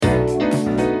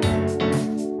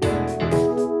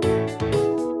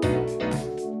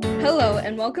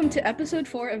and welcome to episode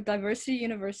 4 of Diversity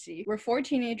University. We're 4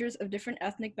 teenagers of different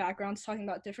ethnic backgrounds talking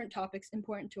about different topics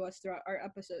important to us throughout our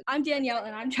episodes. I'm Danielle,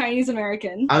 and I'm Chinese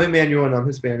American. I'm Emmanuel, and I'm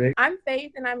Hispanic. I'm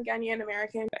Faith, and I'm Ghanaian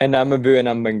American. And I'm Abu, and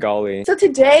I'm Bengali. So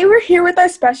today we're here with our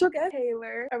special guest,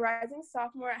 Taylor, a rising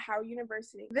sophomore at Howard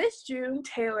University. This June,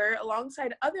 Taylor,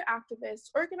 alongside other activists,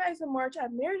 organized a march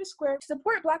at Merida Square to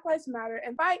support Black Lives Matter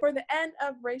and fight for the end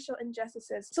of racial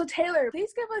injustices. So Taylor,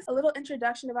 please give us a little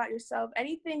introduction about yourself,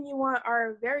 anything you want our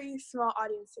very small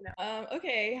audience to know.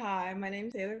 Okay, hi, my name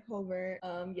is Taylor Colbert.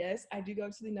 Yes, I do go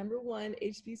to the #1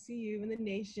 HBCU in the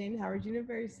nation, Howard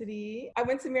University. I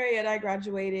went to Marietta, I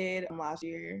graduated last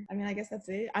year. I guess that's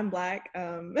it. I'm Black.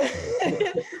 I'm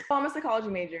a psychology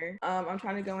major. I'm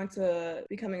trying to go into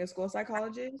becoming a school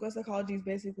psychologist. School psychology is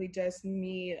basically just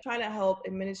me trying to help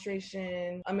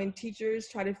administration, and teachers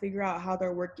try to figure out how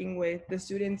they're working with the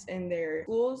students in their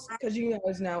schools. Because you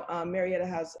guys know, Marietta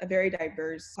has a very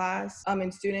diverse class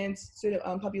and student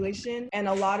population, and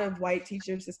a lot of white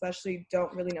teachers especially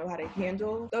don't really know how to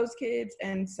handle those kids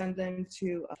and send them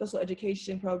to special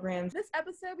education programs. This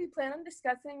episode, we plan on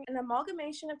discussing an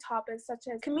amalgamation of topics such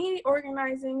as community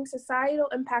organizing, societal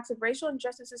impacts of racial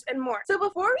injustices, and more. So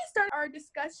before we start our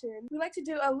discussion, we like to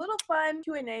do a little fun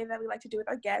Q&A that we like to do with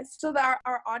our guests so that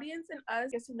our audience and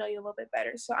us get to know you a little bit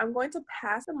better. So I'm going to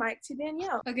pass the mic to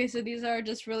Danielle. Okay, so these are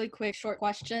just really quick, short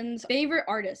questions. Favorite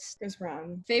artist? Chris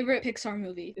Brown. Favorite Pixar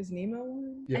movie? Is Nemo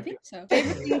one? I think so.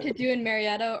 Favorite thing to do in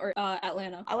Marietta or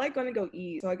Atlanta? I like going to go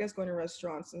eat, so I guess going to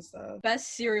restaurants and stuff.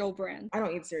 Best cereal brand? I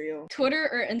don't eat cereal. Twitter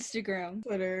or Instagram?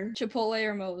 Twitter. Chipotle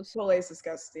or Moe's? Chipotle is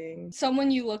disgusting. Someone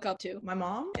you look up to? My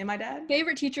mom and my dad.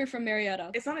 Favorite teacher from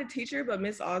Marietta? It's not a teacher, but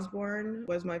Miss Osborne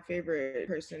was my favorite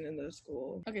person in the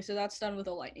school. Okay, so that's done with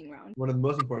a lightning round. One of the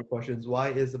most important questions, why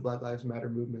is the Black Lives Matter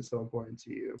movement so important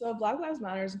to you? So Black Lives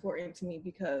Matter is important to me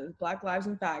because Black lives,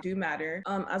 in fact, do matter.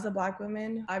 As a Black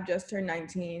woman, I've just turned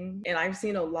 19, and I've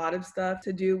seen a lot of stuff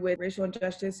to do with racial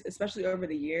injustice, especially over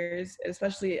the years,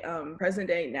 especially present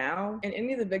day now. And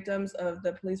any of the victims of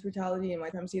the police brutality and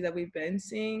white supremacy that we've been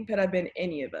seeing could have been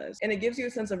any of us. And it gives you a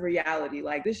sense of reality.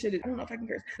 Like, this shit is, I don't know if I can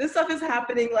curse. This stuff is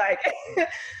happening like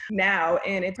now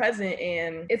and it's present,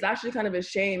 and it's actually kind of a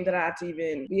shame that I have to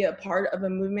even be a part of a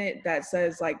movement that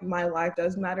says like my life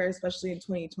does matter, especially in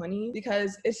 2020,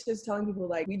 because it's just telling people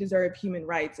like we deserve human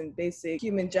rights and basic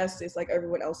human justice like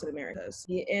everyone else in America does.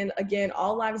 And again,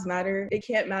 all lives matter. It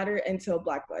can't matter until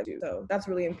Black lives do. So that's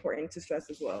really important to stress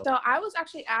as well. So I was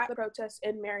actually at the protest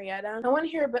in Marietta. I want to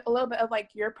hear a little bit of like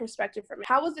your perspective from it.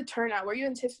 How was the turnout? Were you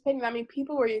anticipating that many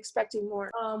people? Were you expecting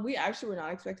more? We actually were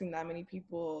not expecting that many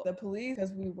people. The police,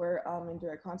 because we were in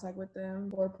direct contact with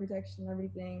them for protection and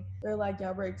everything, they're like,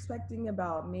 yeah, we're expecting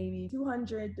about maybe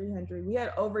 200, 300. We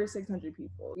had over 600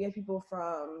 people. We had people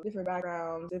from different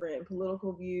backgrounds, different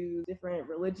political views, different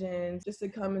religions, just to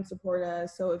come and support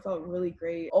us. So it felt really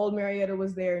great. Old Marietta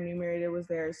was there, New Marietta was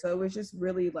there. So it was just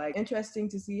really like interesting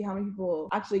to see how many people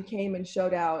actually came and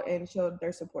showed out and showed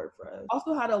their support for us.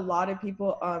 Also had a lot of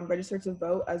people register to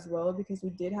vote as well, because we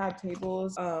did have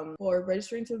tables for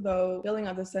registering to vote, filling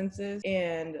out the census,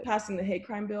 and passing the hate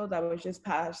crime bill that was just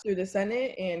passed through the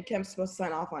Senate, and Kemp's supposed to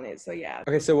sign off on it. So yeah.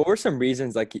 Okay, so what were some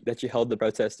reasons like that you held the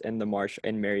protest and the march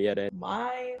in Marietta?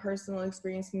 My personal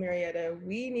experience in Marietta,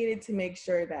 we needed to make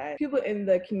sure that people in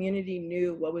the community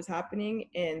knew what was happening,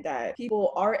 and that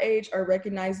people our age are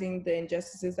recognizing the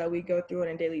injustices that we go through on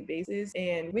a daily basis.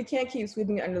 And we can't keep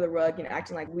sweeping it under the rug and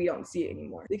acting like we don't see it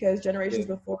anymore, because generations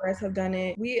before us have done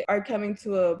it. We are coming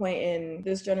to a point in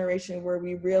this generation where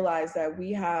we realize that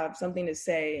we have something to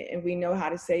say, and we know how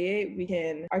to say it. We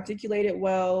can articulate it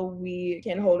well. We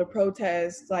can hold a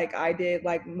protest like I did,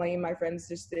 like me and my friends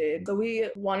just did. So we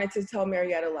wanted to tell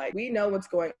Marietta, like, we know what's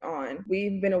going on.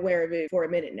 We've been aware of it for a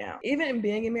minute now. Even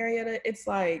being in Marietta, it's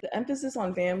like the emphasis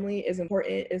on family is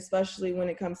important, especially when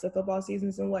it comes to football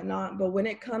seasons and whatnot. But when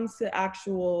it comes to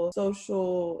actual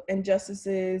social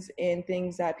injustices and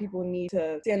things that people need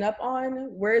to stand up on,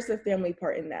 where's the family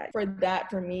part in that?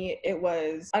 For me, it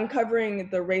was uncovering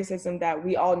the racism that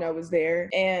we all know is there,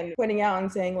 and pointing out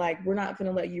and saying like, we're not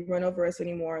gonna let you run over us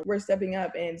anymore. We're stepping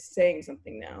up and saying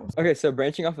something now. Okay, so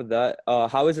branching off of that,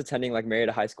 how has attending like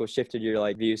Marietta High School shifted your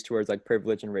like views towards like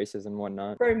privilege and racism and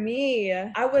whatnot? For me,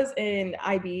 I was in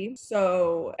IB,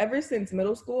 so ever since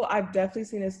middle school, I've definitely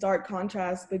seen a stark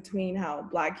contrast between how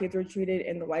Black kids were treated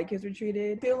and the white kids were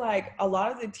treated. I feel like a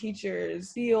lot of the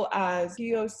teachers feel as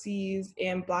POCs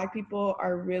and Black people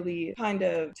are really kind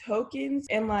of tokens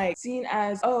and like seen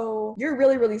as, oh, you're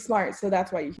really, really smart, so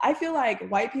that's why I feel like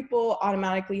white people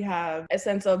automatically have a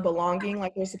sense of belonging,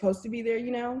 like they're supposed to be there,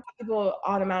 you know? People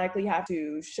automatically have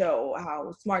to show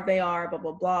how smart they are, blah,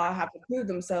 blah, blah, have to prove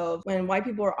themselves, when white white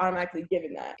people are automatically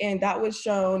given that. And that was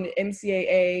shown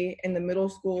MCAA in the middle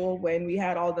school when we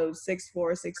had all those 6'4",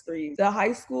 6'3". The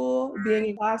high school, being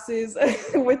in classes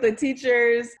with the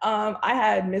teachers, I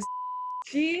had Miss.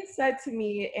 She said to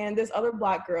me and this other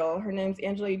Black girl, her name's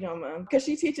Angela Idoma, because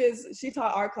she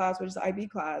taught our class, which is the IB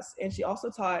class, and she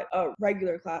also taught a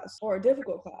regular class or a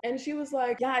difficult class. And she was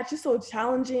like, yeah, it's just so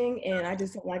challenging, and I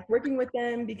just don't like working with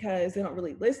them because they don't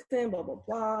really listen, blah, blah,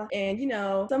 blah. And, you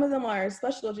know, some of them are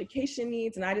special education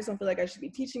needs, and I just don't feel like I should be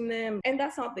teaching them. And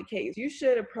that's not the case. You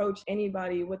should approach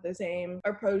anybody with the same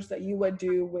approach that you would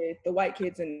do with the white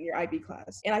kids in your IB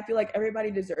class. And I feel like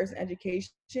everybody deserves an education,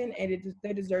 and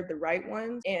they deserve the right ones.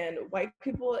 And white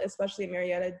people, especially in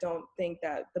Marietta, don't think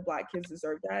that the Black kids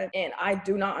deserve that. And I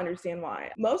do not understand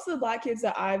why. Most of the Black kids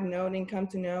that I've known and come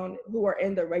to know who are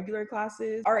in the regular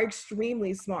classes are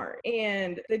extremely smart.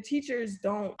 And the teachers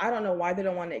I don't know why they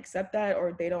don't want to accept that,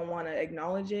 or they don't want to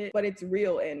acknowledge it, but it's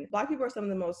real. And Black people are some of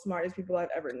the most smartest people I've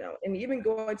ever known. And even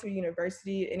going to a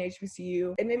university in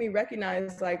HBCU, it made me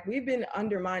recognize, like, we've been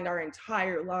undermined our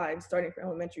entire lives starting from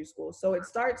elementary school. So it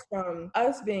starts from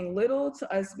us being little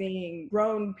to us being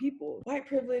grown people. White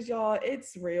privilege, y'all,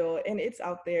 it's real and it's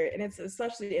out there, and it's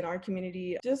especially in our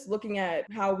community. Just looking at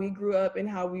how we grew up and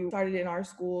how we started in our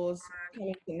schools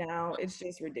coming to now, it's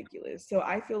just ridiculous. So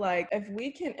I feel like if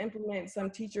we can implement some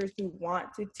teachers who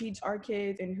want to teach our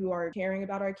kids and who are caring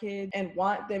about our kids and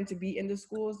want them to be in the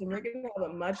schools, then we're going to have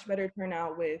a much better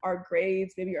turnout with our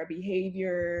grades, maybe our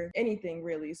behavior, anything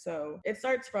really. So it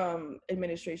starts from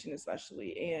administration,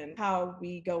 especially, and how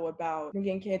we go about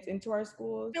bringing kids into our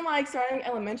schools. And like starting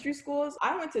elementary schools,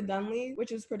 I went to Dunley,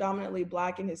 which is predominantly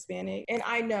Black and Hispanic, and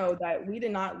I know that we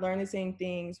did not learn the same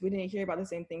things. We didn't hear about the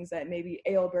same things that maybe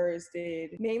A.L. Burris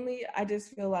did. Mainly, I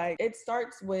just feel like it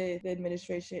starts with the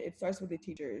administration. It starts with the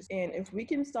teachers. And if we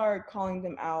can start calling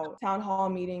them out, town hall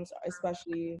meetings,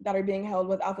 especially that are being held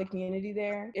without the community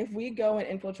there, if we go and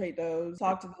infiltrate those,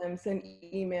 talk to them, send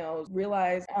emails,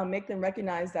 realize, make them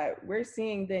recognize that we're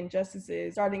seeing the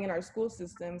injustices starting in our school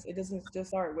systems. It doesn't just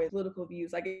start with political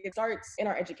views. Like, it starts in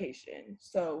our education.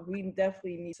 So we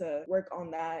definitely need to work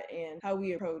on that and how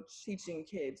we approach teaching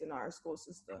kids in our school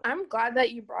system. I'm glad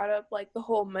that you brought up like the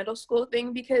whole middle school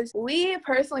thing, because we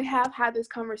personally have had this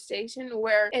conversation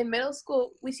where in middle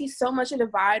school we see so much a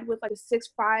divide with like the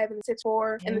 6'5" and the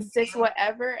 6'4" and the 6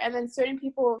 whatever, and then certain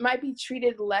people might be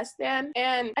treated less than.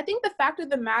 And I think the fact of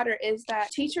the matter is that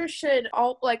teachers should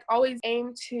always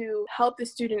aim to help the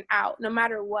student out, no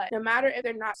matter what. No matter if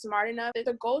they're not smart enough,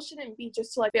 the goal shouldn't be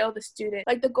just to like fail the student.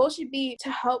 Like, the goal should be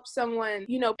to help someone,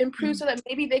 you know, improve so that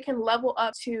maybe they can level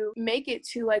up to make it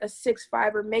to like a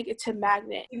 6'5" or make it to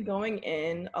magnet. Going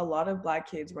in, a lot of Black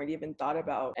kids weren't even thought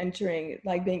about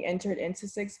being entered into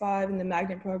 6'5" in the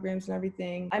magnet programs and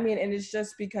everything. I mean, and it's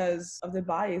just because of the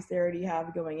bias they already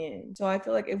have going in. So I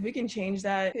feel like if we can change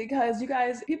that, because you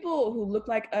guys, people who look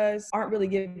like us aren't really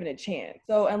given a chance.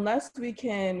 So unless we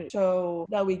can show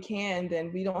that we can,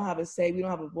 then we don't have a say, we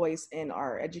don't have a voice in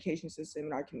our education system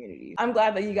in our community. I'm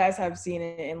glad that you guys have seen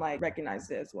it and like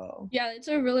recognized it as well. Yeah, it's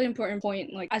a really important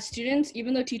point. Like, as students,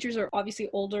 even though teachers are obviously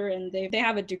older and they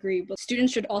have a degree, but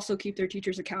students should also keep their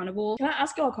teachers accountable. Can I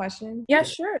ask you a question? Yeah,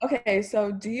 sure. Okay,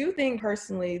 so do you think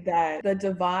personally that the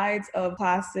divides of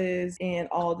classes and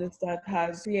all this stuff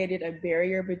has created a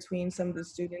barrier between some of the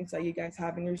students that you guys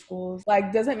have in your schools?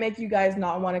 Like, does it make you guys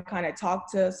not want to kind of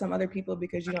talk to some other people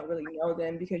because you don't really know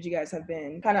them, because you guys have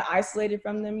been kind of isolated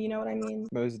from them, you know what I mean?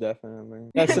 Most definitely.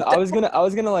 Yeah, so I was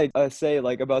gonna say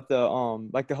like about the whole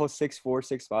 6'4",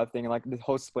 6'5" thing, and like the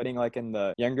whole splitting like in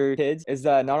the younger kids, is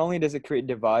that not only does it create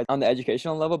divide on the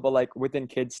educational level, but like within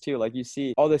kids too. Like, you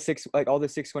see all the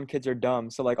 6'1" kids are dumb,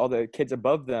 so like all the kids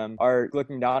above them are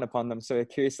looking down upon them. So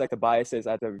it creates like the biases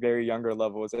at the very younger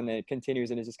levels, and it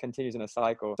just continues in a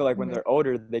cycle. So like when they're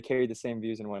older, they carry the same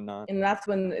views and whatnot. And that's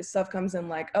when stuff comes in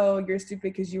like, oh, you're stupid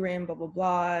because you were in blah blah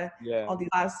blah. Yeah. All these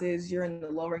classes, you're in the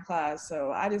lower class.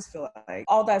 So I just feel like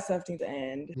all that stuff needs to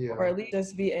end, or at least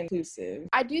just be inclusive.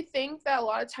 I do think that a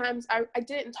lot of times I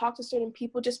didn't talk to certain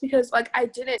people just because like I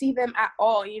didn't see them at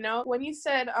all, you know? When you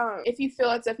said if you feel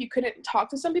as if you couldn't talk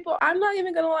to some people, I'm not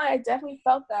even gonna lie, I definitely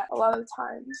felt that a lot of the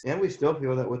times. And we still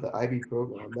feel that with the IB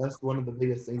program. That's one of the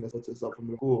biggest things that sets us up from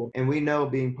the school. And we know,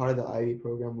 being part of the IB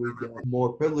program, we get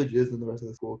more privileges than the rest of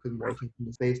the school because more attention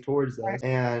is faced towards us.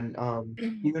 And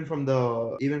even from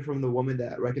the woman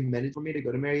that recommended for me to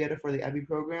go to Marietta for the IB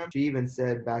program, she even said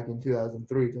said back in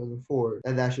 2003, 2004,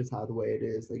 and that's just how the way it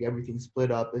is. Like everything's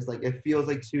split up. It's like it feels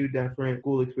like two different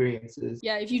school experiences.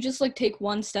 Yeah, if you just like take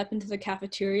one step into the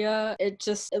cafeteria, it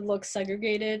looks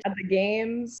segregated. At the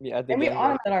games, Yeah, I think and we it's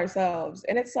honor that ourselves,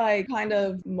 and it's like kind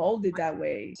of molded that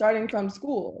way starting from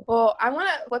school. Well, I want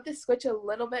to flip the switch a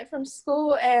little bit from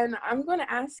school, and I'm going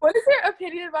to ask, what is your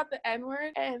opinion about the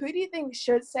N-word, and who do you think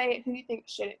should say it, who do you think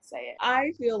shouldn't say it?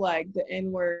 I feel like the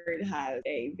N-word has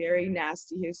a very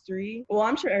nasty history. Well,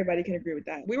 I'm sure everybody can agree with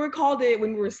that. We were called it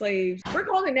when we were slaves. We're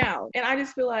called it now. And I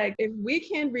just feel like if we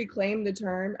can reclaim the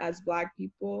term as Black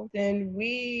people, then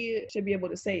we should be able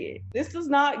to say it. This does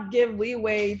not give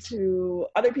leeway to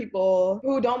other people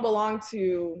who don't belong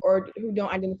to or who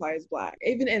don't identify as Black.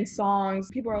 Even in songs,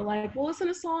 people are like, well, it's in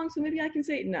a song, so maybe I can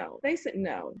say it. No. They said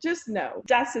no. Just no.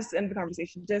 That's just the end of the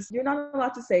conversation. Just, you're not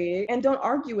allowed to say it. And don't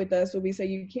argue with us when we say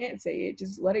you can't say it.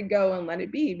 Just let it go and let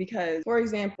it be. Because, for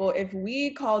example, if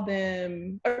we call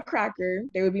them a cracker,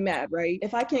 they would be mad, right?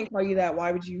 If I can't call you that,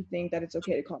 why would you think that it's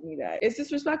okay to call me that? It's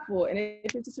disrespectful. And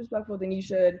if it's disrespectful, then you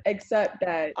should accept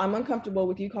that I'm uncomfortable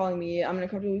with you calling me it. I'm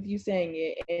uncomfortable with you saying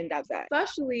it. And that's that.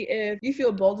 Especially if you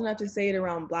feel bold enough to say it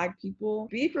around Black people,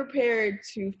 be prepared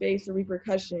to face the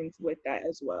repercussions with that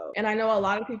as well. And I know a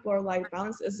lot of people are like,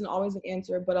 violence isn't always an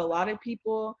answer, but a lot of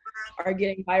people are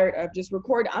getting tired of just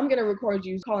I'm going to record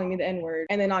you calling me the N-word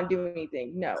and then not do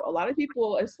anything. No, a lot of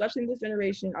people, especially in this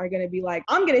generation, are going to be like,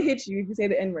 I'm going to hit you if you say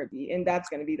the N-word, and that's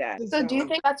going to be that. So do you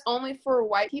think that's only for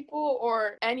white people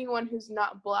or anyone who's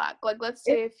not Black? Like, let's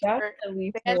say if you're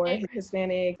definitely for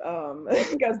Hispanic,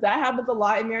 because that happens a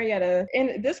lot in Marietta.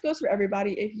 And this goes for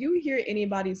everybody. If you hear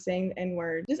anybody saying the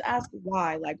N-word, just ask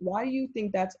why. Like, why do you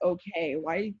think that's okay?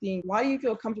 Why do you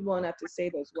feel comfortable enough to say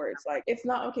those words? Like, it's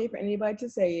not okay for anybody to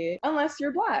say it unless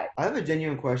you're Black. I have a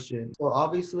genuine question. So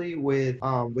obviously with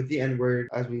the N-word,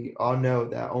 as we all know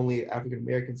that only African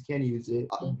Americans can use it,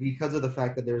 because of the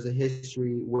fact that there's a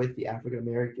history with the African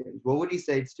Americans. What would you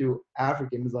say to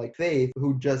Africans like Faith,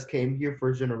 who just came here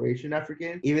first generation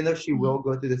African, even though she will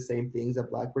go through the same things a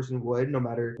Black person would, no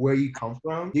matter where you come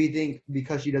from? Do you think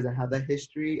because she doesn't have that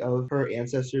history of her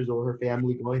ancestors or her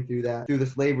family going through the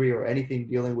slavery or anything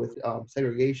dealing with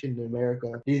segregation in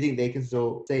America, do you think they can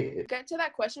still say it? Get to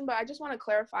that question, but I just want to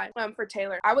clarify for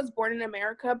Taylor. I was born in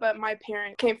America, but my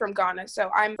parents came from Ghana, so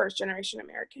I'm first generation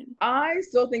American. I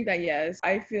still think that yes.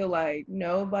 I feel like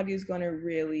nobody's going to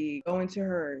really go into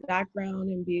her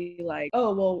background and be like,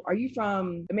 oh, well, are you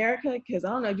from America? Because I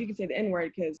don't know if you can say the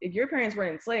N-word, because if your parents were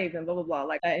enslaved and blah, blah, blah,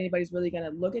 like anybody's really going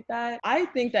to look at that. I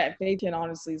think that Faith can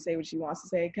honestly say what she wants to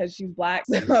say because she's Black.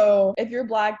 So if you're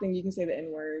Black, then you can say the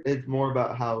N-word. It's more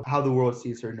about how the world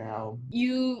sees her now.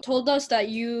 You told us that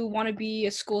you want to be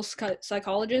a school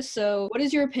psychologist, so what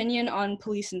is your opinion on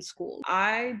police in schools?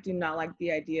 I do not like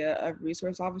the idea of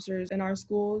resource officers in our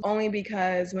schools, only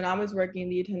because when I was working in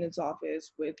the attendance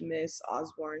office with Miss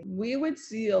Osborne, we would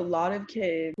see a lot of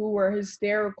kids who were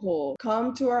hysterical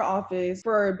come to our office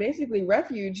for basically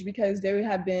refuge because they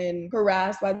have been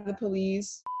harassed by the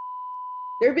police.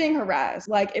 They're being harassed.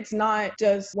 Like, it's not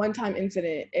just one-time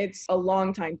incident. It's a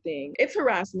long-time thing. It's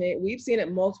harassment. We've seen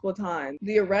it multiple times.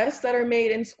 The arrests that are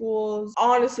made in schools,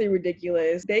 honestly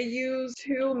ridiculous. They use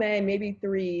 2 men, maybe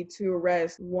 3, to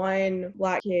arrest 1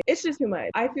 Black kid. It's just too much.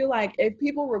 I feel like if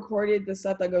people recorded the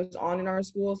stuff that goes on in our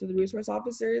schools to the resource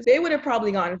officers, they would have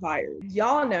probably gotten fired.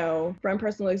 Y'all know from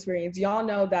personal experience, y'all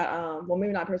know that, well,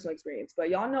 maybe not personal experience, but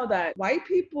y'all know that white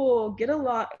people get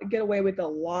away with a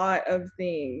lot of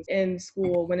things in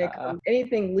school. When it comes to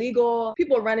anything legal,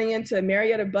 people running into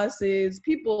Marietta buses,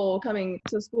 people coming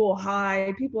to school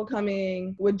high, people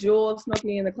coming with jewels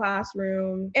smoking in the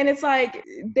classroom. And it's like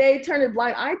they turn a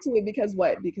blind eye to it because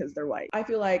what? Because they're white. I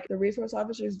feel like the resource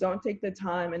officers don't take the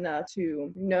time enough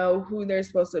to know who they're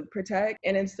supposed to protect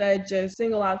and instead just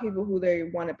single out people who they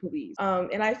want to police.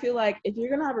 And I feel like if you're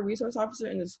going to have a resource officer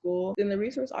in the school, then the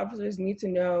resource officers need to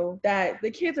know that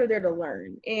the kids are there to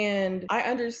learn. And I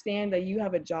understand that you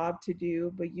have a job to do,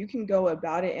 but you can go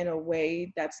about it in a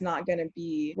way that's not going to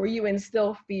be where you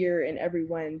instill fear in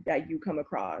everyone that you come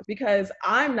across. Because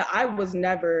I was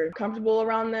never comfortable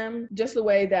around them, just the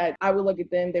way that I would look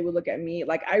at them, they would look at me.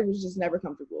 Like, I was just never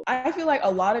comfortable. I feel like a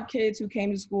lot of kids who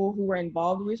came to school who were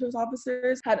involved with resource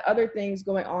officers had other things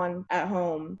going on at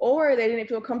home, or they didn't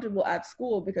feel comfortable at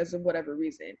school because of whatever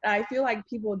reason. I feel like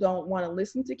people don't want to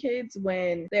listen to kids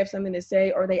when they have something to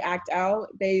say or they act out.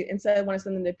 They instead want to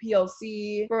send them to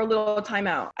PLC for a little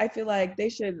timeout. I feel like they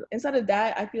should, instead of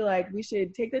that, I feel like we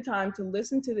should take the time to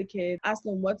listen to the kids, ask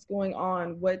them what's going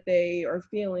on, what they are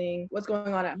feeling, what's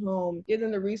going on at home, give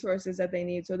them the resources that they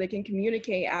need so they can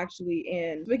communicate actually,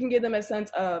 and we can give them a sense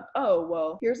of, oh,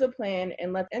 well, here's a plan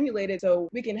and let's emulate it so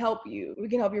we can help you. We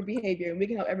can help your behavior and we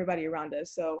can help everybody around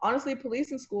us. So honestly,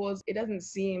 police in schools, it doesn't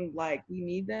seem like we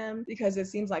need them because it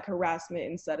seems like harassment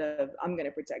instead of I'm going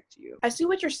to protect you. I see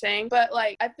what you're saying, but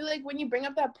like I feel like when you bring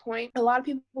up that point, a lot of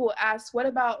people will ask, what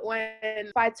about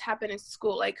when fights happen in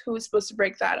school? Like who's supposed to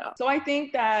break that up? So I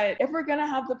think that if we're going to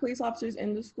have the police officers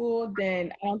in the school,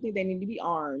 then I don't think they need to be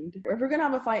armed. Or if we're going to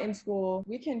have a fight in school,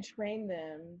 we can train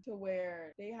them to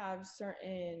where they have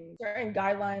certain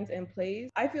guidelines in place.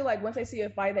 I feel like once they see a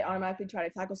fight, they automatically try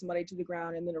to tackle somebody to the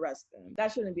ground and then arrest them.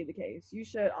 That shouldn't be the case. You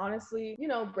should honestly,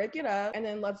 break it up and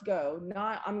then let's go.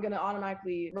 Not I'm going to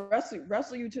automatically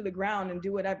wrestle you to the ground and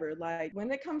do whatever. Like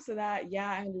when it comes to that, yeah,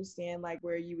 I understand like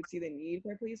where you would see the need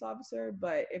for a police officer,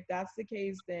 but if that's the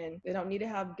case, then they don't need to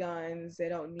have guns. They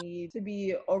don't need to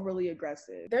be overly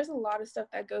aggressive. There's a lot of stuff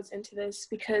that goes into this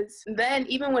because then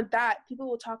even with that, people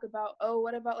will talk about, oh,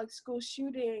 what about like school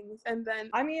shootings? And then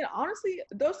I mean, honestly,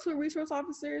 those two resource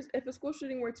officers, if a school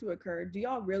shooting were to occur, do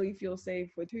y'all really feel safe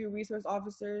with two resource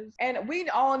officers? And we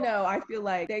all know, I feel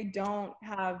like they don't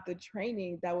have the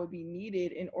training that would be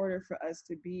needed in order for us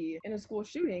to be in a school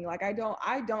shooting. Like I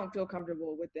don't feel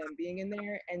comfortable with them being in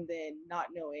there and then not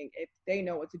knowing if they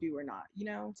know what to do or not,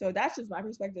 So that's just my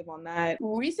perspective on that.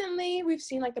 Recently, we've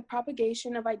seen like the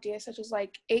propagation of ideas such as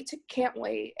like Aid to Can't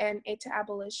Wait and Aid to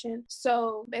Abolition.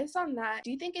 So based on that,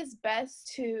 do you think it's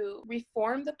best to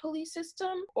reform the police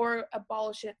system or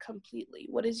abolish it completely?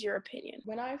 What is your opinion?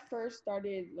 When I first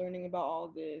started learning about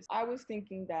all this, I was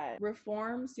thinking that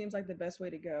reform seems like the best way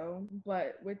to go,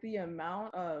 but with the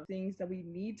amount of things that we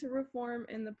need to reform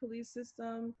in the police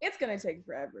system, it's gonna take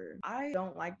forever. I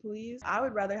don't like police. I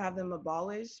would rather have them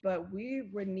abolished, but we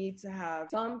would need to have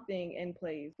something in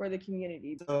place for the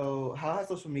community. So, how has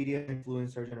social media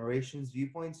influenced our generation's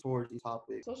viewpoints towards these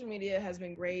topics? Social media has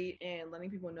been great in letting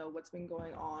people know what's been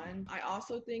going on. I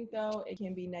also think, though, it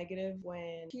can be negative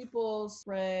when people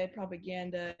spread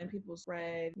propaganda and people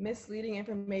spread misleading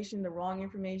information, the wrong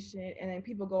information, and then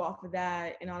people go off of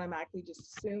that and automatically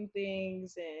just assume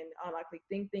things and automatically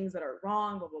think things that are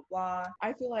wrong, blah, blah, blah.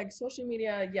 I feel like social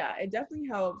media, yeah, it definitely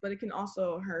helps, but it can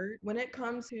also hurt. When it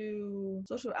comes to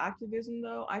social activism,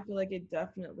 though, I feel like it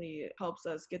definitely helps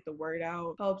us get the word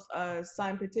out, helps us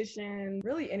sign petitions,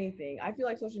 really anything. I feel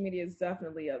like social media is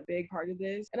definitely a big part of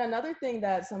this. And another thing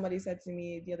that somebody said to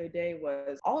me the other day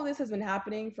was, all of this has been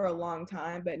happening for a long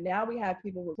time, but now we have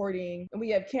people recording and we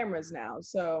have cameras now.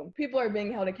 So people are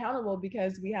being held accountable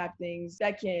because we have things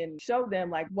that can show them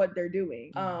like what they're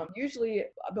doing. Usually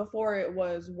before it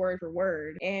was word for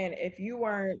word. And if you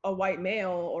weren't a white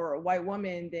male or a white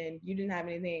woman, then you didn't have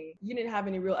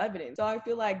any real evidence. So I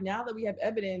feel like now that we have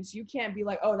evidence, you can't be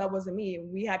like, oh, that wasn't me.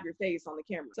 We have your face on the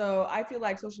camera. So I feel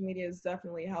like social media has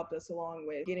definitely helped us along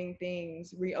with getting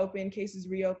things reopened, cases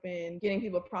reopened, getting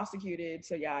people prosecuted.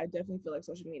 So yeah, I definitely feel like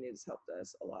social media has helped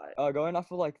us a lot. Going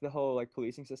off of like the whole like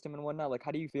policing system and whatnot, like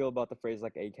how do you feel about the phrase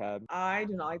like ACAB? I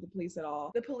do not like the police at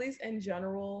all. The police in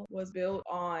general was built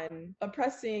on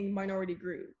oppressing minority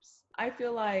groups. I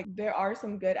feel like there are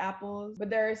some good apples, but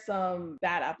there are some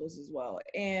bad apples as well.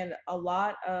 And a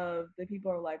lot of the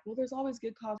people are like, well, there's always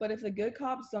good cops. But if the good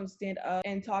cops don't stand up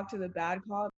and talk to the bad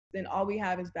cops, then all we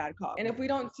have is bad cops. And if we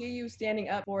don't see you standing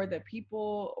up for the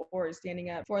people or standing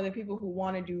up for the people who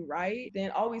want to do right, then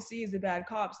all we see is the bad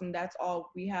cops. And that's all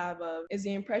we have is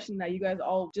the impression that you guys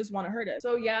all just want to hurt us.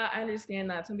 So yeah, I understand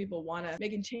that some people want to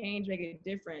make a change, make a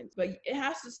difference, but it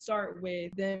has to start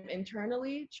with them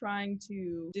internally trying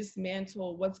to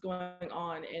dismantle what's going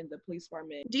on in the police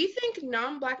department. Do you think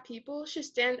non-Black people should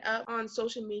stand up on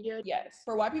social media? Yes.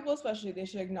 For white people especially, they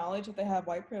should acknowledge that they have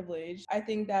white privilege. I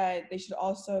think that they should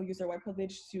also use their white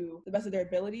privilege to the best of their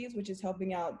abilities, which is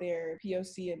helping out their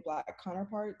POC and Black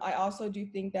counterparts. I also do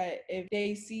think that if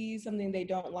they see something they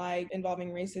don't like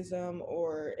involving racism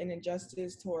or an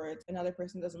injustice towards another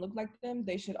person that doesn't look like them,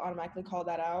 they should automatically call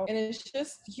that out. And it's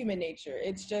just human nature.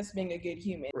 It's just being a good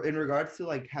human. In regards to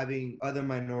like having other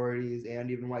minorities and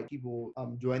even white people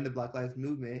join the Black Lives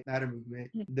Matter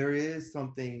movement, there is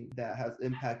something that has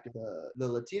impacted the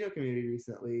Latino community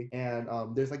recently, and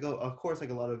there's like of course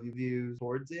like a lot of views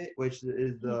towards incident, which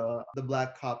is the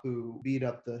black cop who beat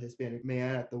up the Hispanic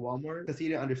man at the Walmart because he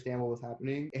didn't understand what was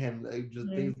happening, and like, just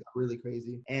things got really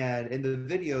crazy. And in the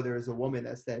video, there was a woman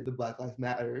that said the Black Lives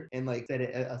Matter and like said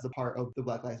it as a part of the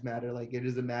Black Lives Matter. Like it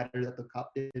doesn't matter that the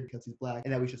cop did because he's black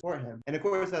and that we should support him. And of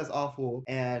course, that's awful.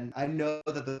 And I know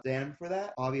that they stand for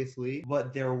that, obviously,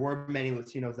 but there were many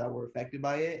Latinos that were affected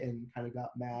by it and kind of got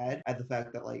mad at the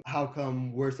fact that like, how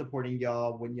come we're supporting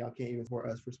y'all when y'all can't even support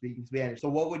us for speaking Spanish? So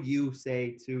what would you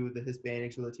say to the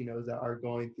Hispanics or Latinos that are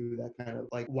going through that kind of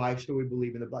like, why should we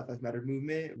believe in the Black Lives Matter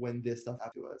movement when this stuff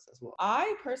happened to us as well?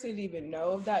 I personally didn't even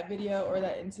know of that video or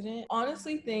that incident.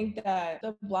 Honestly think that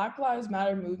the Black Lives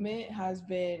Matter movement has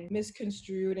been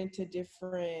misconstrued into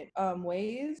different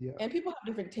ways. Yeah. And people have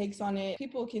different takes on it.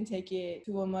 People can take it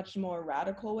to a much more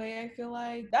radical way, I feel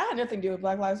like. That had nothing to do with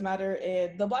Black Lives Matter.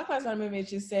 And the Black Lives Matter movement is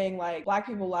just saying like, black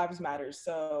people lives matter,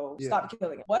 so stop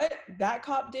killing it. What that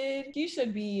cop did, he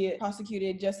should be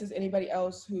prosecuted just as anybody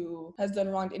else who has done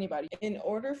wrong to anybody. In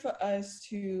order for us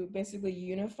to basically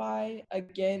unify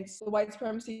against the white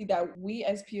supremacy that we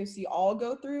as POC all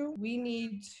go through, we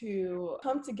need to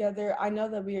come together. I know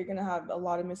that we are going to have a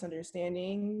lot of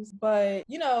misunderstandings, but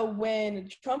you know, when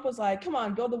Trump was like, come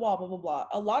on, build the wall, blah, blah, blah,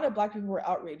 a lot of black people were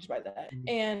outraged by that.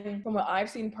 And from what I've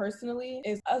seen personally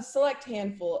is a select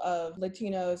handful of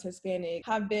Latinos, Hispanic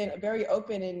have been very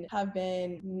open and have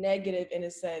been negative in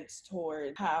a sense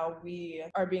toward how we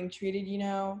are being treated, you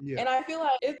know? And I feel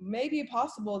like it may be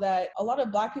possible that a lot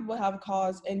of black people have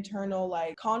caused internal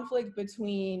like conflict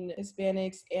between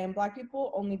Hispanics and black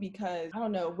people only because, I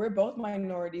don't know, we're both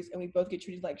minorities and we both get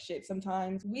treated like shit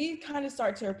sometimes. We kind of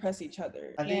start to oppress each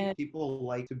other. I think people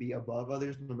like to be above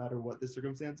others no matter what the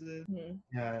circumstances.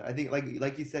 Yeah, I think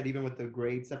like you said, even with the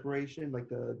grade separation, like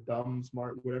the dumb,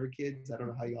 smart, whatever kids, I don't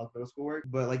know how y'all middle school work,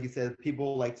 but like you said,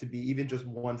 people like to be even just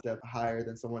one step higher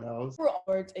than someone else. We're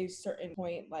towards a certain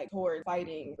point, like towards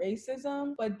fighting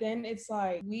racism, but then it's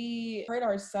like we hurt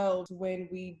ourselves when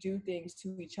we do things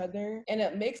to each other, and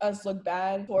it makes us look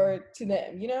bad to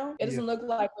them, you know? It doesn't look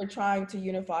like we're trying to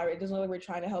unify, it doesn't look like we're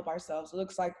trying to help ourselves. It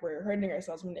looks like we're hurting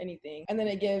ourselves more than anything. And then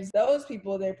it gives those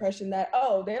people the impression that,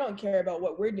 oh, they don't care about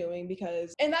what we're doing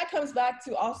because, and that comes back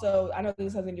to also, I know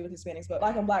this has nothing to do with Hispanics, but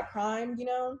black on black crime, you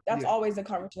know? That's always a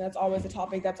conversation, that's always a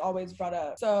topic, that's always brought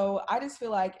up. So I just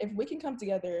feel like if we can come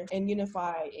together and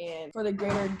unify and for the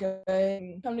greater good,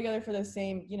 and come together for the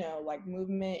same, you know, like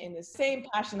movement and the same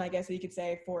passion, I guess that you could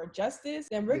say, for justice,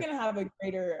 then we're gonna have a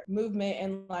greater movement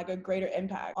and like a greater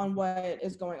impact on what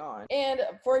is going on. And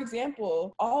for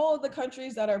example, all of the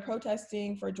countries that are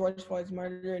protesting for George Floyd's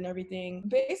murder and everything,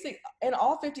 in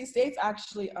all 50 states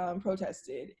actually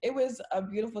protested. It was a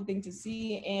beautiful thing to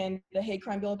see, and the hate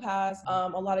crime bill passed. A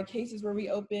lot of cases were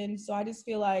reopened. So I just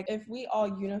feel like if we all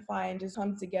unify and just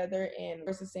come together and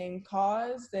towards the same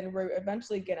cause, then we're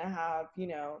eventually gonna have, you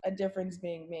know, a difference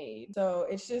being made. So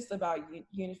it's just about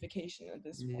unification at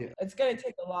this point. It's gonna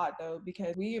take a lot though,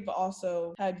 because we've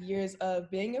also had years of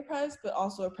being oppressed, but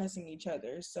also oppressing each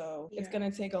other. So it's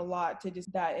gonna take a lot to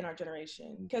just that in our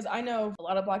generation. Because I know a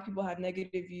lot of black people have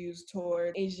negative views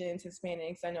toward Asians,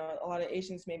 Hispanics. I know a lot of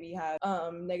Asians maybe have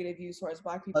negative views towards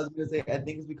black people. I was gonna say, I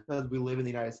think it's because we live in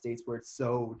the United States where it's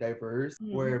so diverse.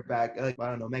 Where back, like, I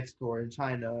don't know, Mexico or in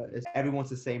China, everyone's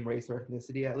the same race or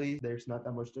ethnicity at least. There's not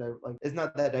that much, like, it's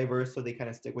not that diverse, so they kind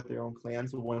of stick with their own clan.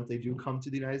 So once they do come to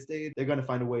the United States, they're gonna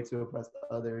find a way to oppress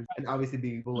others and obviously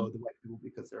be below the white people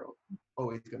because they're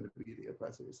always gonna be the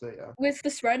oppressors. So yeah. With the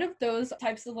spread of those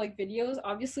types of like videos,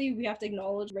 obviously we have to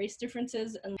acknowledge race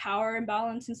differences and power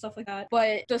imbalance and stuff like that.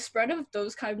 But the spread of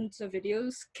those kinds of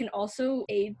videos can also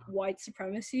aid white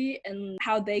supremacy and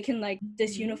how they can like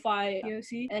disunify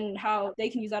POC and how they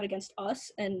can use that against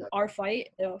us and our fight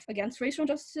against racial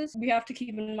injustices. We have to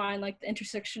keep in mind like the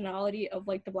intersectionality of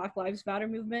like the Black Lives Matter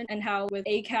movement and how with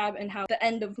ACAB and how the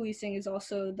end of policing is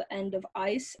also the end of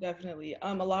ICE. Definitely.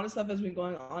 A lot of stuff has been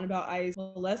going on about ICE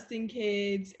molesting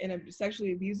kids and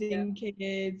sexually abusing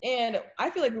kids. And I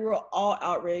feel like we were all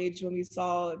outraged when we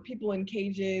saw people in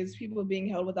cages, people being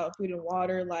held without food and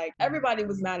water. Like everybody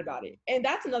was mad about it. And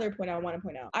that's another point I want to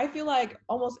point out. I feel like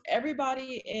almost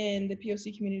everybody in the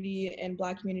POC community and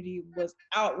Black community was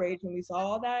outraged when we saw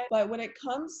all that. But when it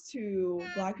comes to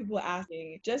Black people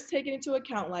asking, just taking into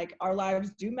account like our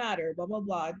lives do matter, blah, blah,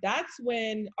 blah, that's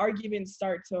when arguments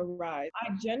start to arise.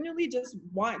 I genuinely just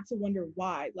want to wonder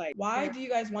why. Like, why why do you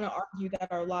guys want to argue that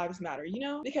our lives matter? You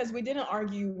know, because we didn't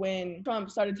argue when Trump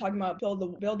started talking about build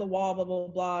the wall, blah blah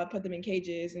blah, put them in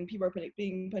cages, and people are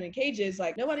being put in cages.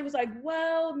 Like nobody was like,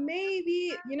 well,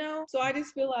 maybe, you know. So I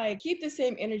just feel like keep the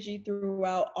same energy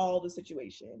throughout all the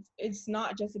situations. It's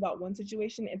not just about one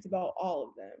situation; it's about all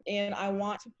of them. And I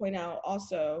want to point out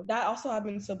also that also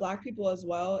happens to Black people as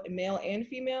well, male and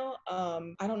female.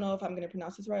 I don't know if I'm gonna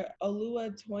pronounce this right.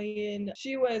 Oluwatoyin,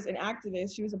 she was an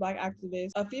activist. She was a Black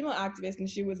activist, a female activist, and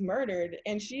she was murdered.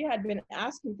 And she had been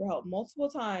asking for help multiple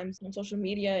times on social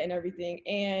media and everything.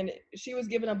 And she was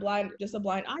given a blind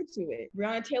eye to it.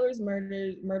 Breonna Taylor's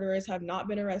murderers have not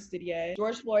been arrested yet.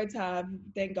 George Floyd's have,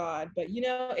 thank God. But you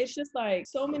know, it's just like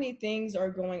so many things are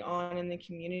going on in the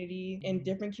community, in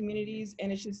different communities,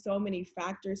 and it's just so many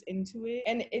factors into it.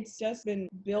 And it's just been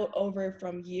built over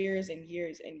from years and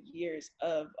years and years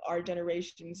of our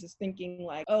generations just thinking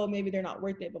like, oh, maybe they're not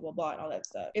worth it, blah, blah, blah, and all that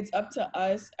stuff. It's up to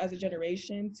us as a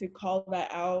generation to call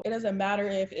that out. It doesn't matter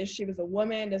if she was a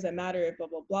woman, it doesn't matter if blah,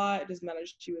 blah, blah. It doesn't matter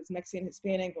if she was Mexican,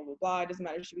 Hispanic, blah, blah, blah. It doesn't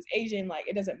matter if she was Asian. Like,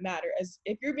 it doesn't matter. As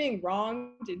if you're being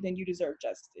wronged, then you deserve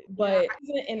justice. But it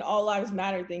isn't an all lives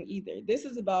matter thing either. This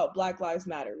is about Black Lives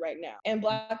Matter right now. And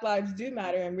Black lives do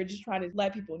matter, and we're just trying to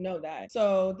let people know that.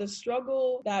 So the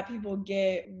struggle that people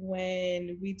get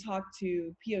when we talk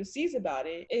to POCs about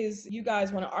it is you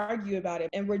guys want to argue about it,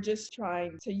 and we're just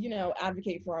trying to, you know,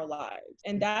 advocate for our lives.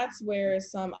 And that's where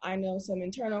I know some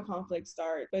internal conflicts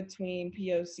start between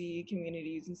POC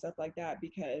communities and stuff like that,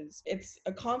 because it's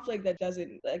a conflict that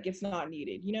doesn't, like, it's not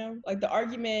needed, you know? Like the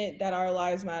argument that our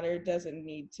lives matter doesn't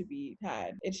need to be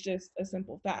had. It's just a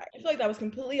simple fact. I feel like that was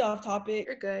completely off topic.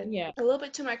 You're good. Yeah. A little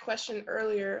bit to my question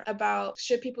earlier about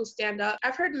should people stand up.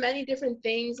 I've heard many different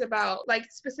things about, like,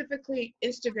 specifically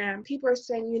Instagram. People are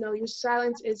saying, you know, your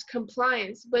silence is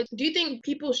compliance. But do you think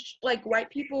people, like white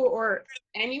people or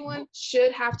anyone,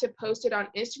 should have to post it on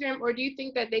Instagram? Or do you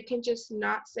think that they can just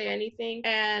not say anything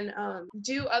and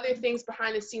do other things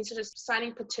behind the scenes, such as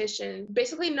signing petitions,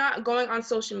 basically not going on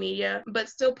social media, but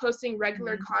still posting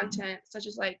regular content, such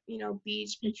as, like, you know,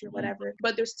 beach picture, whatever,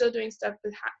 but they're still doing stuff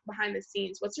behind the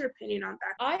scenes? What's your opinion on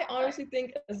that? I honestly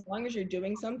think as long as you're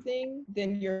doing something,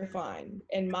 then you're fine.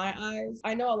 In my eyes,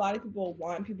 I know a lot of people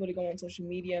want people to go on social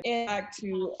media and back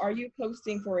to, are you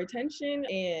posting for attention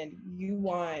and you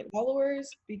want followers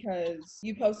because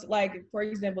you post, like, for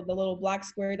example, the little black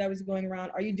square that was going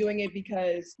around? Are you doing it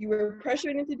because you were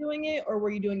pressured into doing it, or were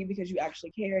you doing it because you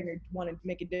actually care and you want to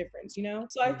make a difference, you know?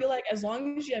 So I feel like as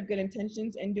long as you have good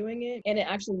intentions in doing it and it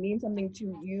actually means something to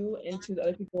you and to the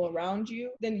other people around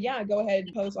you, then yeah, go ahead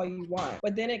and post all you want.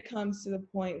 But then it comes to the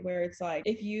point where it's like,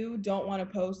 if you don't want to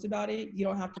post about it, you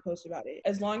don't have to post about it.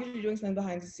 As long as you're doing something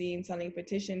behind the scenes, signing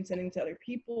petitions, sending to other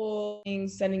people,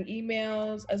 sending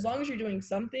emails, as long as you're doing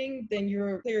something, then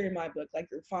you're clear in my book, like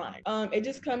you're fine. It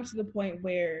just comes to the point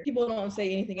where people don't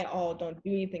say anything at all, don't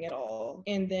do anything at all,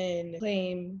 and then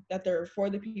claim that they're for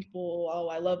the people. Oh,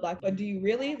 I love Black, but do you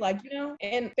really? Like, you know?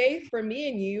 And Faith, for me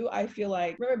and you, I feel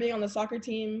like, remember being on the soccer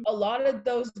team? A lot of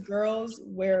those girls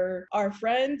were our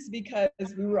friends because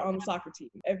we were on the soccer team.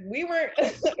 If we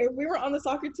were on the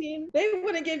soccer team, they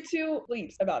wouldn't give two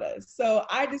bleeps about us. So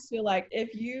I just feel like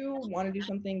if you want to do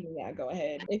something, yeah, go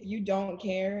ahead. If you don't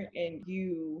care and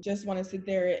you just want to sit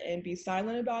there and be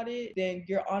silent about it, then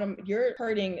you're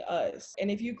hurting us.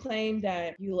 And if you claim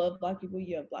that you love Black people,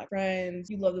 you have Black friends,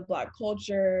 you love the Black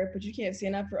culture, but you can't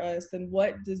stand up for us, then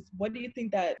what do you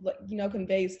think that, you know,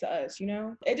 conveys to us, you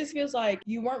know? It just feels like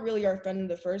you weren't really our friend in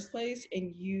the first place,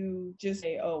 and you just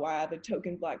say, oh, I have a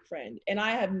token Black friend. And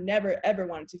I have never ever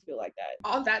wanted to feel like that.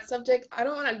 On that subject, I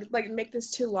don't want to, like, make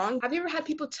this too long. Have you ever had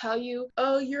people tell you,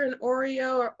 oh, you're an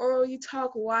Oreo, or oh, you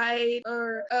talk white,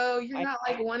 or oh, you're not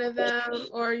like one of them,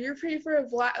 or you're pretty for a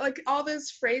Black, like all those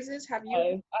phrases? Have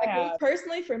you? I have.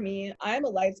 Personally, for me, I am a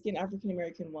light-skinned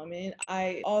African-American woman.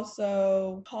 I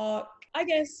also talk, I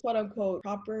guess, quote unquote,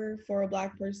 proper for a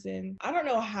Black person. I don't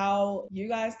know how you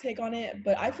guys take on it,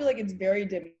 but I feel like it's very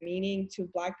demeaning to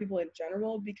Black people in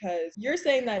general, because you're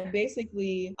saying that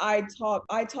basically I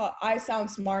sound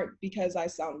smart because I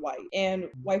sound white, and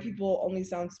white people only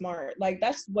sound smart. Like,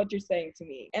 that's what you're saying to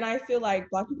me. And I feel like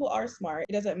Black people are smart.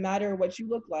 It doesn't matter what you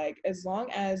look like, as long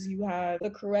as you have the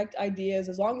correct ideas,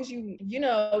 as long as you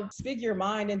know, speak your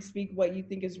mind and speak what you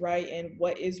think is right and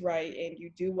what is right, and you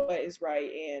do what is right,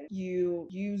 and you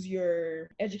use your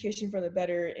education for the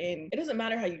better. And it doesn't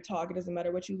matter how you talk, it doesn't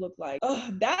matter what you look like.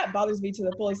 That bothers me to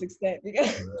the fullest extent,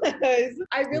 because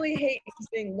I really hate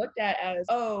being looked at as,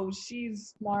 oh,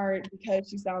 she's smart because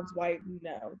she sounds white.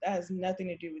 No, that has nothing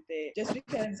to do with it. Just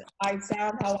because I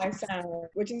sound how I sound,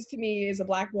 which is to me is a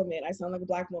Black woman, I sound like a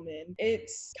Black woman,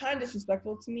 it's kind of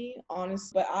disrespectful to me.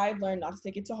 honest, but I've learned not to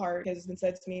take it to heart because it's been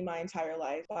said to me my entire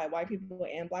life by white people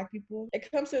and black people. It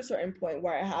comes to a certain point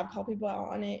where I have called people out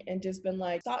on it and just been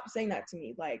like, stop saying that to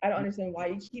me. Like, I don't understand why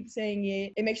you keep saying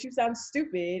it. It makes you sound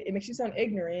stupid. It makes you sound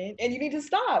ignorant, and you need to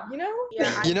stop, you know?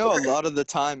 Yeah, You know, a lot of the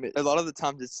time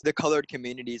it's the colored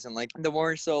communities and like the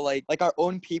more so like our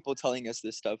own people telling us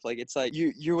this stuff. Like it's like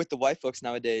you're with the white folks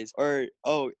nowadays, or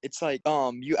oh, it's like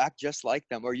you act just like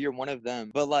them, or you're one of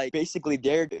them. But like basically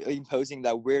they're imposing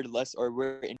that we're less or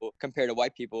we're compared to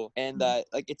white people, and that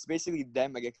like it's basically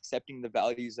them like accepting the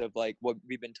values of like what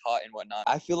we've been taught and whatnot.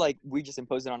 I feel like we just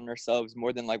impose it on ourselves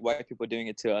more than like white people doing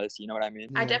it to us. You know what I mean?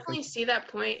 I definitely see that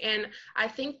point, and I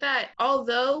think that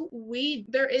although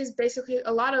there is basically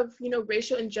a lot of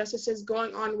racial injustices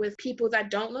going on with people that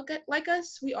don't look like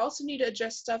us, we also need to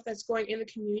address stuff that's going in the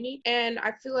community. And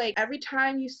I feel like every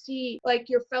time you see like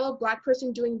your fellow Black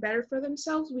person doing better for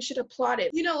themselves, we should applaud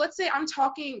it. Let's say I'm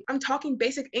talking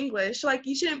basic English, like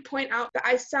you shouldn't point out that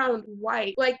I sound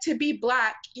white. Like to be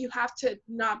Black, you have to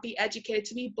not be educated.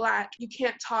 To be Black, you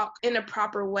can't talk in a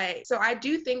proper way. So I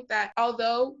do think that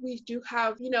although we do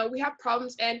have, we have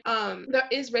problems and there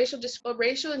is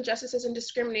racial injustices and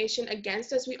discrimination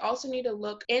against us, we also need to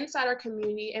look inside our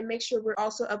community and make sure we're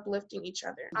also uplifting each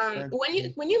other.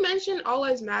 When you mentioned all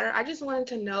lives matter, I just wanted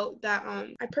to note that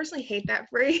I personally hate that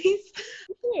phrase.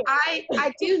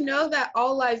 I do know that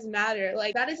all lives matter.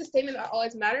 Like that is a statement that all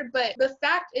lives matter, but the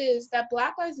fact is that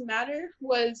Black Lives Matter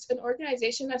was an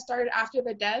organization that started after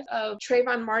the death of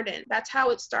Trayvon Martin. That's how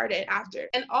it started after.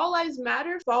 And All Lives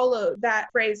Matter followed that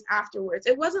phrase afterwards.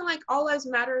 It wasn't like All Lives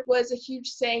Matter was a huge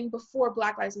saying before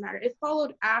Black Lives Matter. It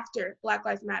followed after Black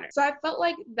Lives Matter. So I felt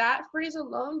like that phrase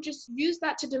alone just used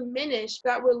that to diminish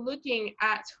that we're looking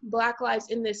at Black lives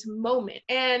in this moment.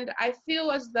 And I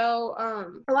feel as though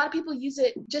a lot of people use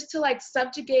it just to like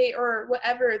subjugate or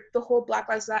whatever the whole Black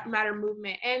Lives Matter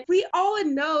movement. And we all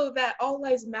know that all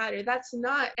lives matter. That's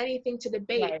not anything to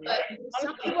debate. Right. But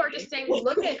some people are just saying,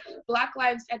 look at Black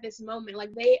lives at this moment.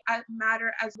 Like they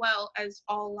matter as well as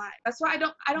all lives. That's why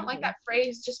I don't like that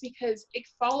phrase, just because it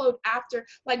followed after,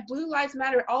 like Blue Lives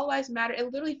Matter, All Lives Matter.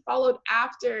 It literally followed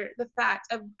after the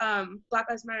fact of Black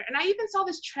Lives Matter. And I even saw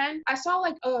this trend. I saw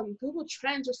like Google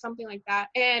Trends or something like that,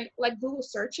 and like Google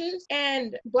searches,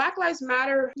 and Black Lives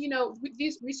Matter,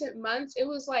 these recent months, it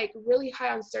was like really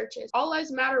high on searches. All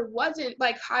Lives Matter wasn't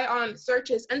like high on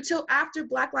searches until after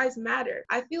Black Lives Matter.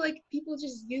 I feel like people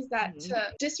just use that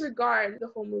to disregard the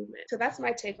whole movement. So that's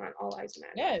my take on All Lives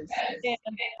Matter. Yes. And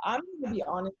I'm going to be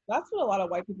honest, that's what a lot of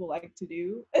white people like to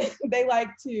do. They like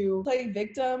to play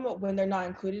victim when they're not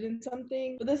included in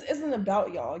something. But this isn't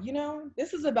about y'all,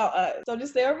 This is about us. So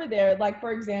just stay over there. Like,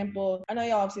 for example, I know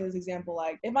y'all have seen this example,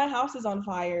 like, if my house is on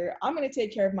fire, I'm going to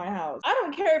take care of my house. I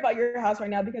don't care about your house right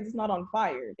now because it's not on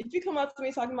fire. If you come up to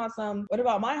me talking about what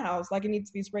about my house? Like, it needs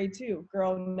to be sprayed too.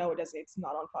 Girl, no, it doesn't. It's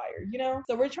not on fire,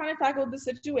 So we're trying to tackle the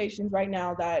situations right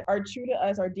now that are true to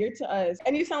us, are dear to us.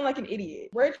 And you sound like an idiot.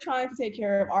 We're trying to take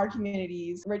care of our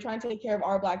communities. We're trying to take care of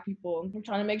our Black people. We're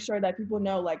trying to make sure that people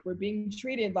know, like, we're being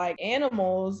treated like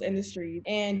animals in the street.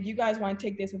 And you guys want to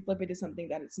take this and flip it to something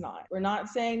that it's not. We're not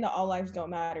saying that all lives don't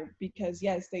matter, because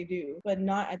yes, they do, but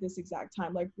not at this exact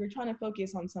time. Like, we're trying to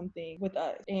focus on something with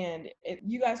us. And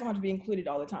you guys don't have to be included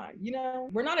all the time.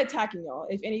 We're not attacking y'all.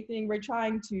 If anything, we're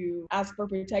trying to ask for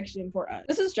protection for us.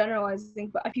 This is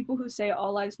generalizing, but people who say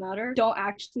all lives matter don't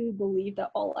actually believe that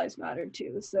all lives matter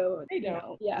too. So they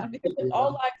don't. Yeah. Because if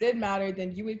all lives did matter,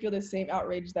 then you would feel the same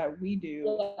outrage that we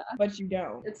do, but you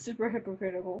don't. It's super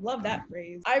hypocritical. Love that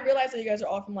phrase. I realize that you guys are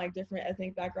all from like different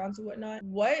ethnic backgrounds and whatnot.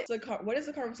 What is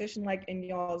the conversation like in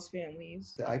y'all's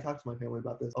families? I talk to my family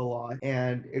about this a lot,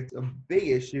 and it's a big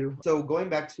issue. So going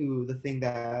back to the thing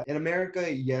that in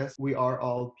America, yes, we are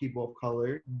all people of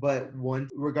color, but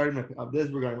regarding my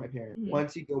parents,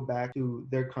 once you go back to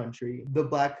their country, the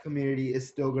Black community is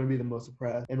still going to be the most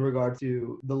oppressed in regard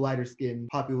to the lighter skinned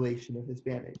population of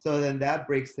Hispanics. So then that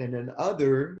breaks in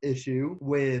another issue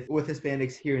with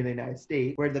Hispanics here in the United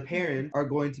States, where the parents are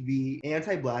going to be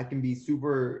anti-Black and be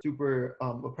super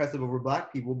oppressive over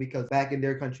Black people, because back in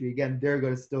their country, again, they're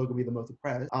still going to be the most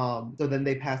oppressed. So then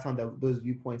they pass on those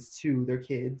viewpoints to their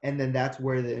kids, and then that's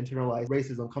where the internalized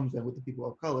racism comes in with the people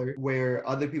of color, where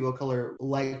other people of color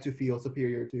like to feel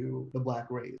superior to the Black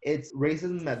race. It's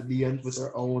racism that begins with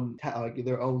their own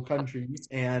country,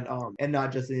 and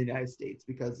not just in the United States,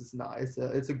 because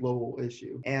it's a global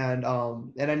issue. And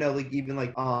I know, like, even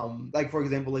like for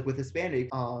example, like with Hispanic,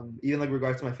 even like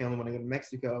regards to my family when I go to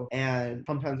Mexico, and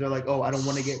sometimes they're like, oh, I don't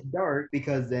want to get dark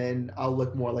because then I'll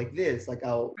look more like this. Like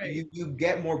you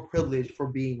get more privilege for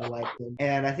being like them.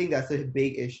 And I think that's a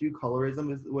big issue.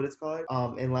 Colorism is what it's called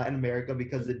in Latin America,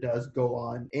 because it does go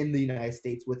on in the United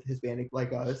States with Hispanic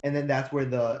like us. And then that's where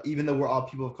even though we're all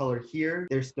people of color here,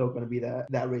 there's still going to be that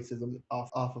racism off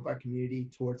of our community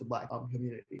towards the Black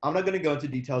community. I'm not going to go into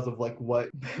details of like what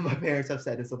my parents have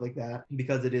said and stuff like that,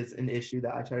 because it is an issue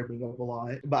that I try to bring up a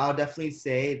lot. But I'll definitely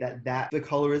say that the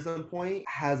colorism point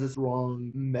has a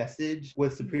strong message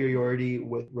with superiority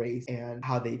with race and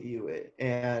how they view it.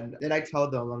 And then I tell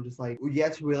them, I'm just like, you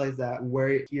have to realize that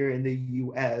we're here in the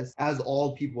US as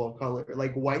all people of color.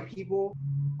 Like white people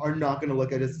are not going to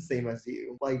look at us the same as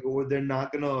you. Like, or they're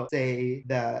not going to say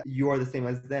that you are the same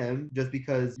as them just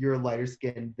because you're lighter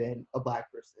skinned than a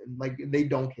Black person. Like, they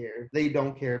don't care. They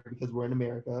don't care because we're in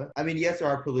America. I mean, yes, there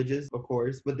are privileges, of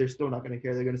course, but they're still not going to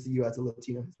care. They're going to see you as a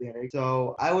Latino Hispanic.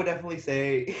 So I would definitely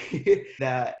say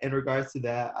that in regards to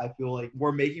that, I feel like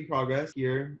we're making progress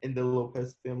here in the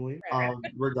Lopez family.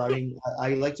 Regarding,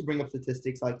 I like to bring up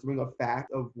statistics. I like to bring up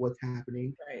fact of what's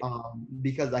happening. Right.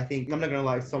 Because I think, I'm not gonna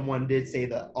lie, someone did say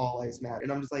that all lives matter,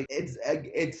 and I'm just like,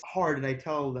 it's hard. And I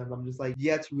tell them, I'm just like,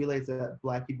 you have to realize that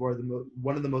Black people are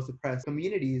one of the most oppressed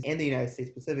communities in the United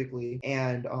States specifically,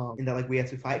 and that like we have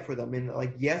to fight for them, and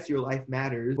like, yes, your life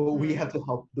matters, but we have to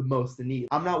help the most in need.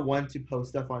 I'm not one to post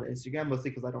stuff on Instagram,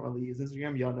 mostly because I don't really use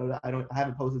Instagram. Y'all know that I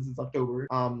haven't posted since October.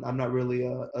 I'm not really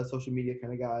a social media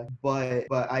kind of guy,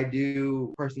 but I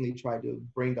do personally try to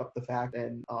bring up the fact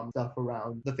and stuff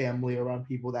around the family, around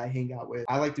people that I hang out with.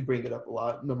 I like to bring it up a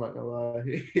lot. No, I'm not gonna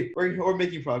lie. we're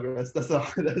making progress. That's all.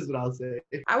 That's what I'll say.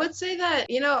 I would say that,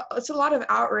 it's a lot of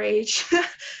outrage.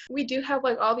 We do have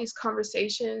like all these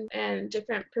conversations and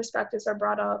different perspectives are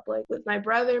brought up, like with my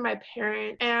brother, my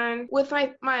parent, and with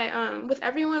my with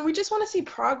everyone. We just want to see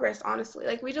progress, honestly.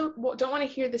 Like we don't want to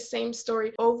hear the same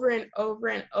story over and over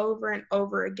and over and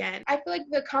over again. I feel like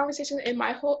the conversation in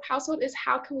my whole household is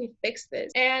how can we fix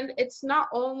this? And it's not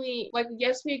only like,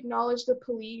 yes, we acknowledge the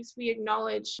police, we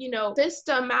acknowledge,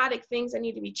 systematic things that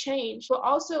need to be changed, but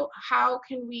also how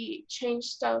can we change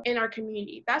stuff in our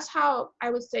community? That's how I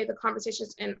would say the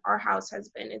conversations in our house has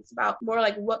been. It's about more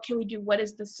like, what can we do? What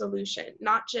is the solution?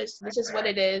 Not just, this is what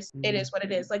it is. It is what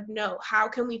it is. Like, no, how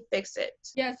can we fix it?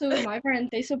 Yeah, so my parents,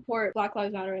 they support Black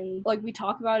Lives Matter, and like we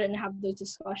talk about it and have those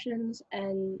discussions.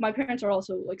 And my parents are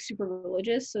also like super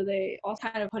religious, so they all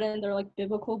kind of put in their like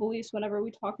biblical beliefs whenever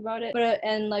we talk about it.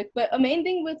 But a main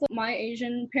thing with my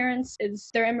Asian parents is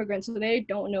they're immigrants, so they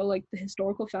don't know like the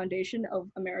historical foundation of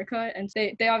America, and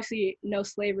they obviously know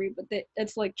slavery, but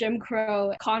it's like Jim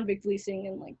Crow, convict leasing,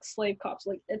 and like slave cops.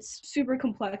 Like it's super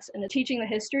complex, and teaching the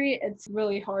history, it's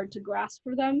really hard to grasp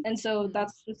for them. And so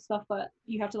that's just stuff that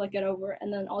you have to like get over.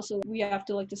 And then also we have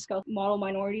to like discuss model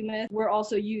minority myth. We're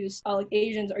also used like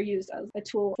Asians are used as a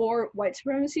tool for white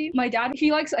supremacy. My dad,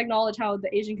 he likes to acknowledge how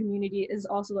the Asian community is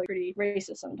also like pretty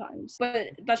racist sometimes, but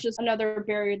that's just another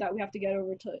barrier that we have to get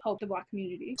over to help the Black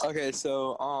community. Okay,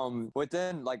 so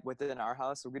within our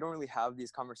house, we don't really have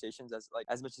these conversations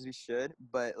as much as we should,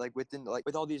 but like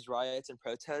with all these riots and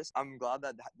protests, I'm glad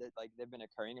that like they've been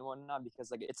occurring and whatnot,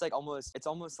 because like it's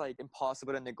almost like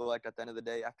impossible to neglect at the end of the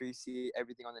day after you see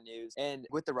everything on the news. And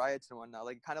with the riots and whatnot,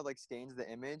 like it kind of like stains the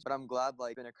image, but I'm glad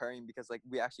like been occurring because like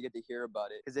we actually get to hear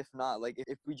about it. Because if not, like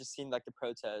if we just seen like the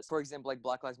protests, for example, like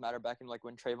Black Lives Matter back in like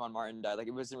when Trayvon Martin died, like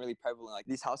it wasn't really prevalent. Like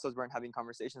these households weren't having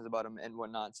conversations about him and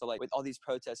whatnot. So like with all these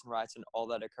protests and riots and all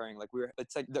that occurring, like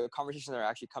it's like the conversations are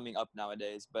actually coming up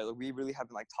nowadays, but like, we really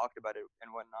haven't like talked about it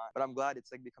and whatnot. But I'm glad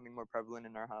it's like becoming more prevalent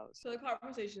in our house. So the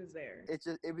conversation is there. It's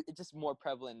just more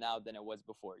prevalent now than it was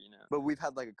before, But we've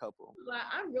had like a couple. Like,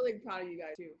 I'm really proud of you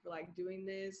guys too for like doing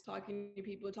this, talking to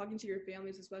people, talking to your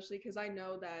families, especially because I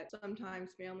know that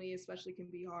sometimes family especially can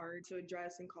be hard to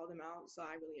address and call them out. So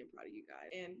I really am proud of you guys.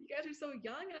 And you guys are so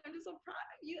young, and I'm just so proud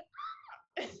of you.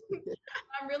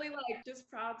 I'm really like just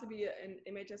proud to be an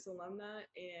MHS alumna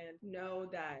and know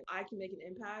that I can make an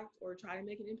impact, or try to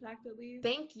make an impact at least.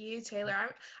 Thank you, Taylor.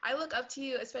 I look up to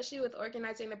you, especially with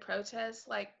organizing the protests.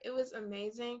 Like it was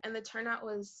amazing, and the turnout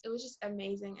was just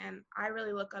amazing, and I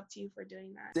really look up to you for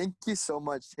doing that. Thank you so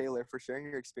much, Taylor, for sharing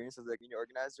your experience as a community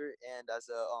organizer and as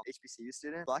a HBCU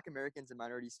student. Black Americans and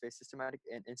minorities face systematic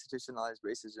and institutionalized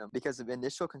racism because of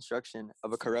initial construction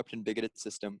of a corrupt and bigoted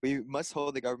system. We must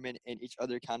hold the government and each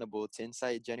other accountable to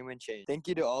incite genuine change. Thank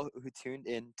you to all who tuned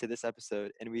in to this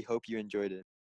episode, and we hope you enjoyed it.